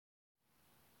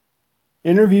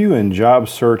Interview and job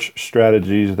search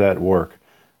strategies that work.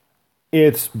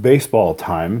 It's baseball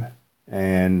time,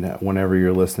 and whenever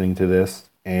you're listening to this,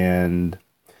 and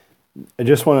I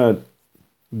just want to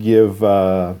give,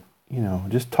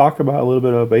 just talk about a little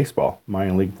bit of baseball,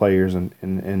 minor league players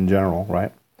in general,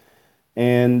 right?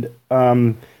 And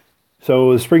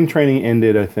so the spring training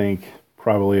ended, I think,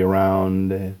 probably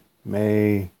around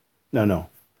May, no,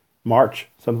 March,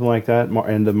 something like that,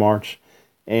 end of March.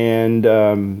 And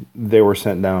they were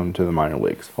sent down to the minor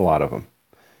leagues, a lot of them.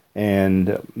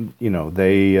 And,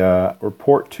 they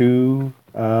report to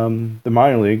the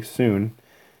minor leagues soon.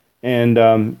 And,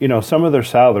 some of their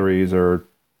salaries are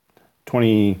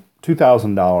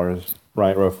 $22,000,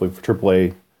 right, roughly for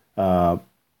AAA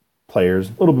players,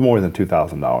 a little bit more than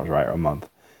 $2,000, right, a month.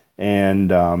 And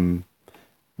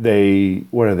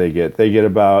what do they get? They get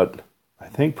about, I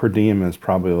think per diem is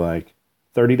probably like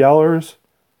 $30, $25,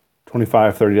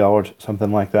 $30,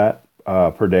 something like that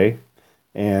per day.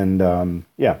 And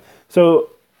so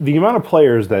the amount of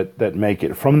players that make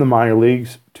it from the minor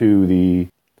leagues to the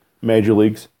major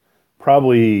leagues,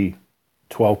 probably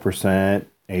 12%,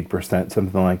 8%,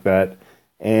 something like that.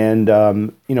 And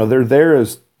they're there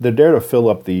to fill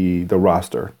up the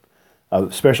roster,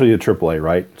 especially the AAA,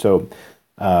 right? So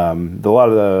a lot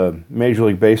of the Major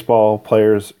League Baseball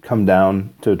players come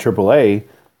down to AAA,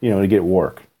 to get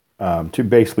work, to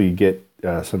basically get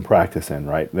some practice in,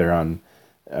 right? They're on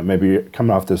maybe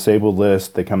coming off the disabled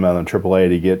list. They come down on AAA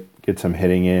to get some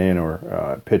hitting in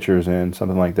or pitchers in,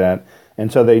 something like that.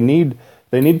 And so they need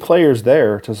players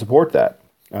there to support that.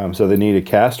 So they need a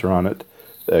cast around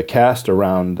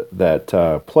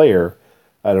that player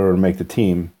in order to make the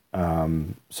team,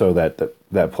 so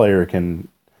that player can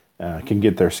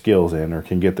get their skills in, or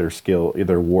can get their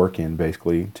work in,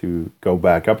 basically, to go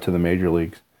back up to the major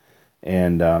leagues.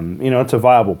 And it's a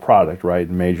viable product, right?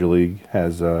 Major League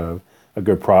has a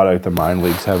good product. The minor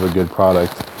leagues have a good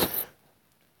product.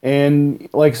 And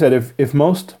like I said, if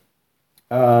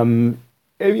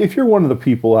you're one of the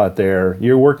people out there,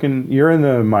 you're in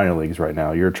the minor leagues right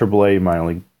now, you're a AAA minor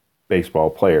league baseball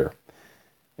player,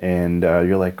 and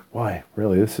you're like, why?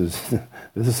 Really, this is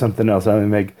something else. I only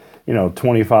make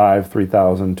 25,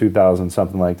 3,000, 2,000,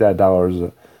 something like that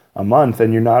dollars a month,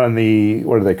 and you're not on the,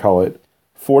 what do they call it,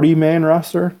 40-man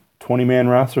roster, 20-man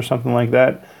roster, something like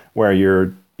that, where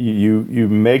you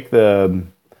make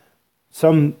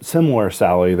some similar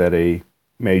salary that a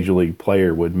major league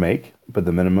player would make, but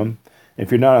the minimum.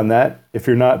 If you're not on that, if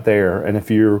you're not there, and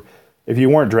if you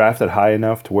weren't drafted high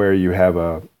enough to where you have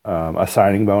a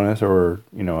signing bonus, or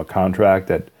a contract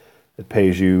that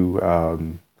pays you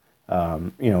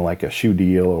like a shoe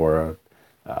deal, or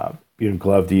a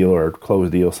glove deal, or a clothes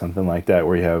deal, something like that,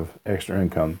 where you have extra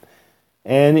income,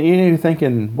 and you're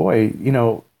thinking, boy,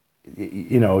 you've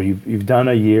done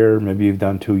a year, maybe you've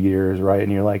done 2 years, right,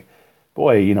 and you're like,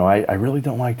 boy, I really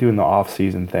don't like doing the off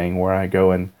season thing where I go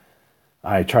and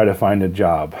I try to find a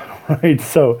job, right?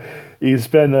 So you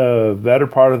spend a better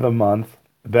part of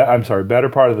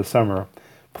the summer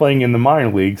playing in the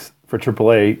minor leagues for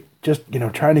AAA, just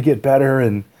trying to get better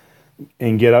and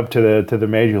get up to the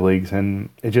major leagues, and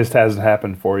it just hasn't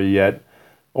happened for you yet,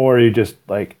 or you're just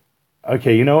like,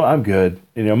 okay, I'm good.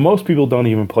 Most people don't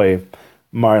even play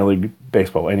minor league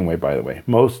baseball anyway. By the way,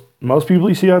 most people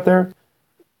you see out there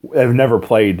have never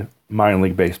played minor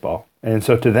league baseball, and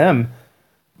so to them,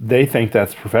 they think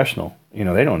that's professional. They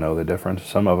don't know the difference.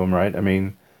 Some of them, right? I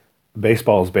mean,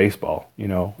 baseball is baseball,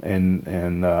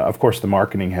 and of course the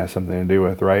marketing has something to do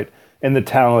with, right? And the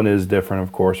talent is different,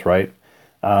 of course, right?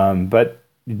 But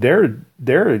they're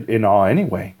in awe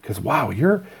anyway, because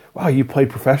you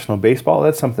played professional baseball.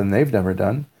 That's something they've never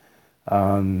done.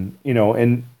 And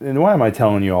why am I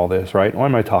telling you all this, right? Why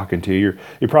am I talking to you?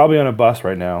 You're probably on a bus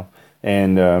right now,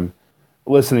 and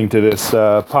listening to this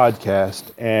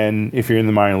podcast, and if you're in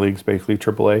the minor leagues, basically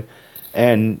AAA,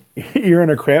 and you're in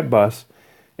a cramped bus,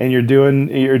 and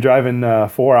you're driving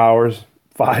 4 hours,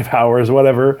 5 hours,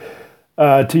 whatever,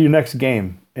 to your next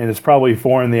game, and it's probably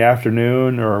 4 in the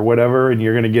afternoon or whatever, and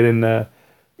you're going to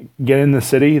get in the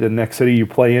city, the next city you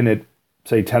play in at,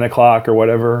 say, 10 o'clock or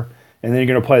whatever, and then you're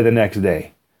going to play the next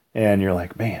day, and you're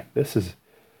like, man,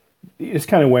 it's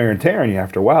kind of wear and tear on you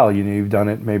after a while. You've done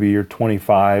it, maybe you're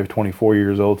 25, 24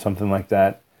 years old, something like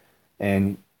that,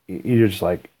 and you're just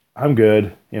like, I'm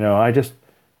good. I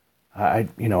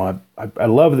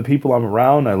love the people I'm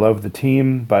around. I love the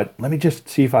team, but let me just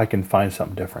see if I can find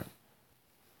something different.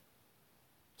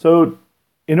 So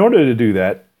in order to do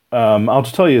that, I'll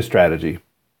just tell you a strategy.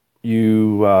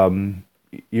 You're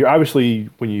obviously,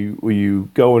 when you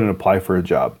go in and apply for a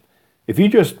job, if you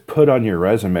just put on your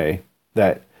resume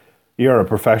that you're a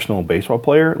professional baseball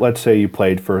player. Let's say you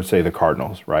played for, say, the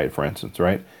Cardinals, right? For instance,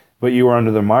 right? But you were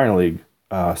under the minor league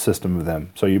system of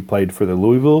them. So you played for the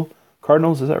Louisville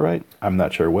Cardinals. Is that right? I'm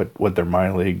not sure what their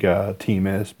minor league team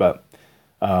is, but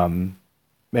at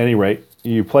any rate,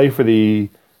 you play for but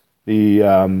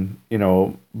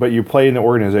you play in the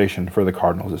organization for the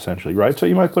Cardinals essentially, right? So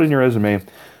you might put in your resume,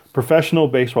 professional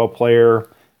baseball player,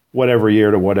 whatever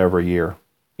year to whatever year,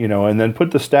 and then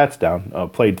put the stats down.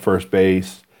 Played first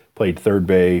base, played third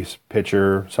base,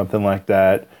 pitcher, something like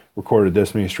that. Recorded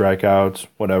this many strikeouts,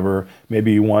 whatever.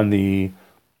 Maybe you won the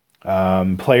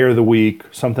Player of the Week,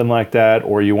 something like that,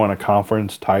 or you won a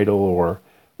conference title,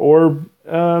 or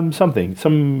something,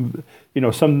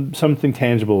 something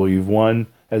tangible you've won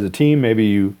as a team. Maybe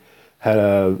you had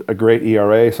a great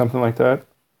ERA, something like that.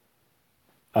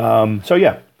 So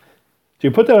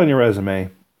you put that on your resume,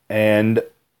 and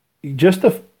just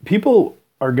the people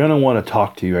are gonna want to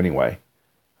talk to you anyway,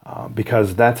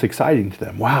 because that's exciting to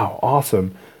them. Wow,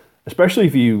 awesome! Especially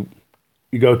if you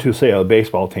go to, say, a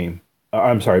baseball team.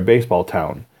 Baseball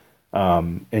town,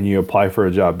 and you apply for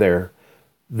a job there.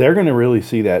 They're going to really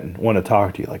see that and want to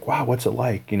talk to you. Like, wow, what's it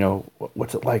like?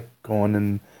 What's it like going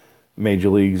in major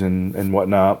leagues and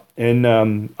whatnot? And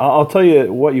I'll tell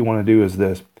you what you want to do is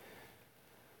this.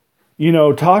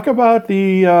 Talk about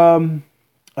the,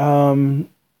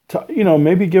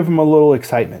 maybe give them a little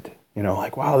excitement.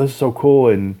 Like, wow, this is so cool,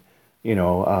 and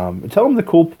tell them the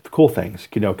cool things.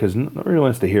 Because nobody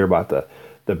wants to hear about the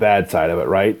bad side of it,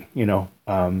 right?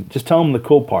 Just tell them the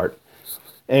cool part.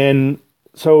 And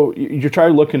so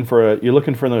you're looking for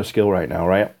another skill right now,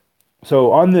 right?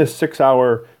 So on this 6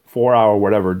 hour, 4 hour,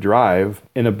 whatever drive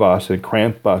in a bus, a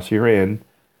cramped bus you're in,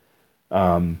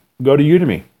 go to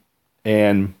Udemy.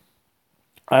 And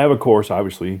I have a course,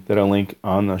 obviously, that I'll link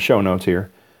on the show notes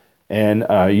here. And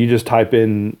you just type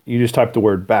the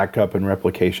word backup and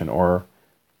replication, or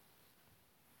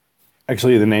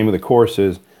actually the name of the course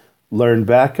is Learn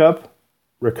Backup,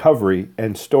 Recovery,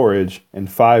 and Storage in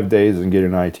 5 days and Get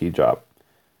an IT Job.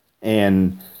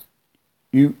 And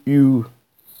you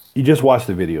just watch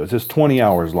the video. It's just 20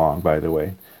 hours long, by the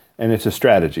way. And it's a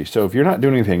strategy. So if you're not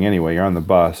doing anything anyway, you're on the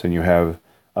bus and you have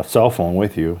a cell phone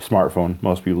with you, smartphone,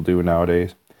 most people do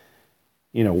nowadays.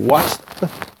 Watch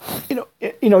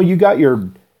you got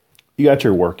your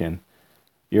work in.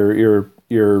 Your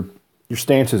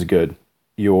stance is good.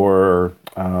 Your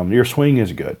swing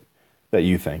is good. That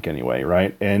you think anyway,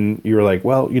 right? And you're like,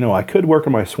 well, I could work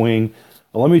on my swing.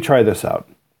 Well, let me try this out.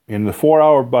 In the 4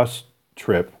 hour bus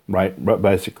trip, right?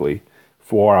 Basically,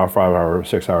 4 hour, 5 hour,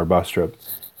 6 hour bus trip.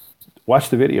 Watch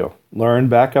the video. Learn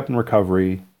backup and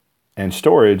recovery and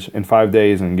storage in 5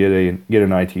 days and get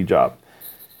an IT job.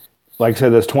 Like I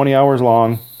said, that's 20 hours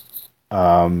long.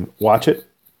 Watch it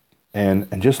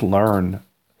and just learn.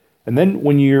 And then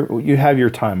when you have your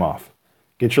time off,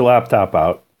 get your laptop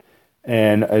out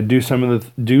and do some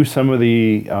of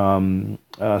the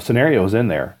scenarios in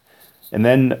there. And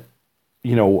then,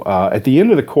 at the end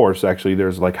of the course, actually,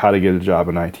 there's like how to get a job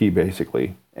in IT,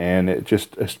 basically. And it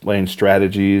just explains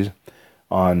strategies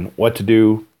on what to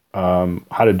do,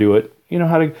 how to do it,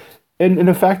 and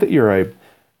the fact that you're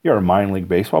a minor league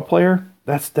baseball player,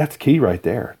 that's key right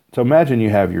there. So imagine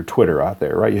you have your Twitter out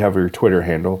there, right? You have your Twitter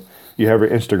handle, you have your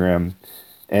Instagram,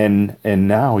 and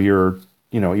now you're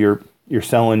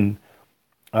selling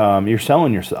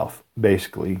yourself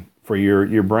basically for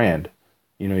your brand.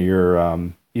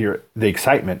 You're the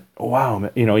excitement. Oh, wow,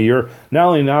 you're not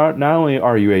only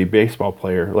are you a baseball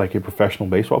player, like a professional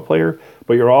baseball player,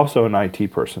 but you're also an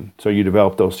IT person. So you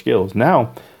develop those skills.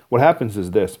 Now, what happens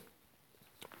is this.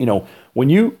 When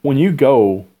you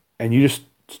go and you just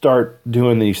start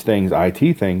doing these things,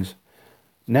 IT things,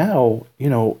 now,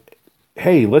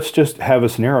 hey, let's just have a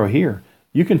scenario here.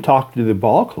 You can talk to the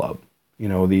ball club,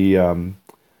 the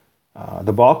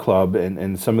ball club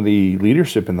and some of the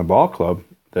leadership in the ball club,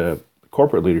 the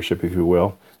corporate leadership, if you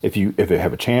will, if they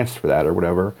have a chance for that or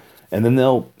whatever, and then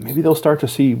they'll start to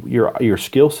see your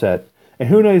skill set, and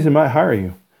who knows, they might hire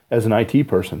you as an IT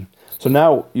person. So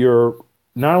now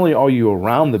not only are you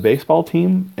around the baseball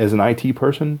team as an IT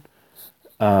person,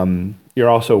 you're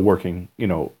also working.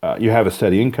 You have a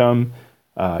steady income.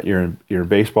 You're in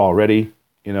baseball already.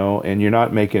 And you're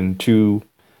not making $2,000,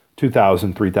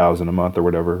 $3,000 a month or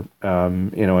whatever.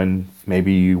 And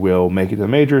maybe you will make it to the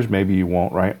majors, maybe you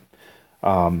won't, right?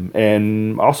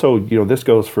 And also, this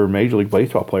goes for Major League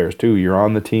Baseball players too. You're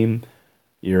on the team,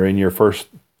 you're in your first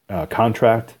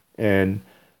contract, and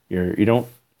you're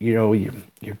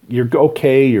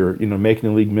okay. You're making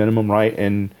the league minimum, right?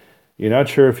 And you're not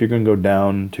sure if you're going to go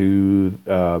down to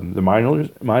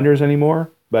the minors anymore,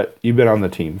 but you've been on the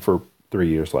team for 3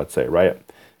 years, let's say, right?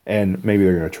 and maybe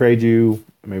they're going to trade you.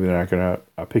 Maybe they're not going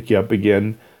to pick you up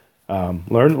again.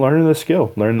 Learn the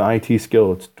skill, learn the IT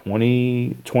skill. It's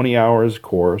 20 hours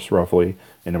course roughly.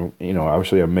 And,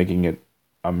 obviously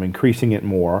I'm increasing it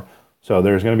more. So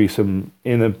there's going to be some,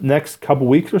 in the next couple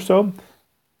weeks or so,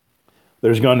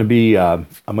 there's going to be, I'm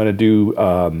going to do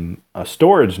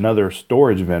another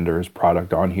storage vendor's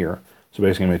product on here. So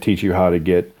basically I'm going to teach you how to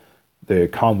get the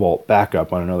Commvault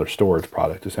backup on another storage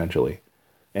product essentially.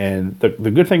 And the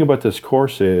good thing about this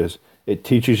course is it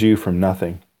teaches you from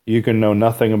nothing. You can know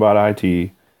nothing about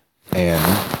IT,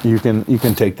 and you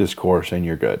can take this course and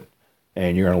you're good.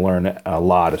 And you're going to learn a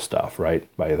lot of stuff, right?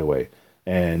 By the way.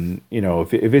 And,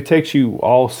 if it takes you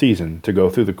all season to go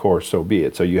through the course, so be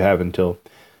it. So you have until,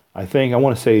 I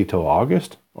want to say till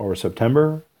August or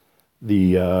September,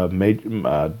 the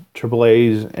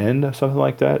AAA's end, something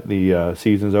like that. The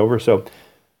season's over. So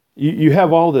you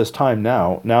have all this time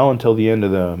now until the end of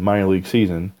the minor league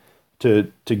season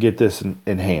to get this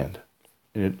in hand.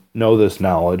 And know this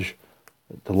knowledge,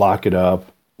 to lock up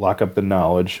the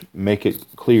knowledge, make it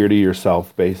clear to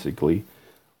yourself, basically.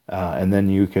 And then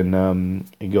you can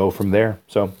go from there.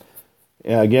 So,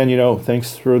 again,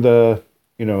 thanks for the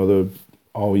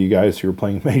all you guys who are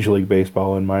playing Major League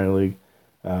Baseball and minor league.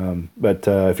 But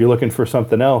if you're looking for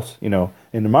something else, in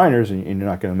the minors, and you're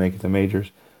not going to make it to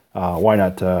majors, why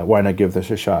not give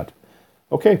this a shot?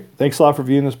 Okay, thanks a lot for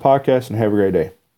viewing this podcast, and have a great day.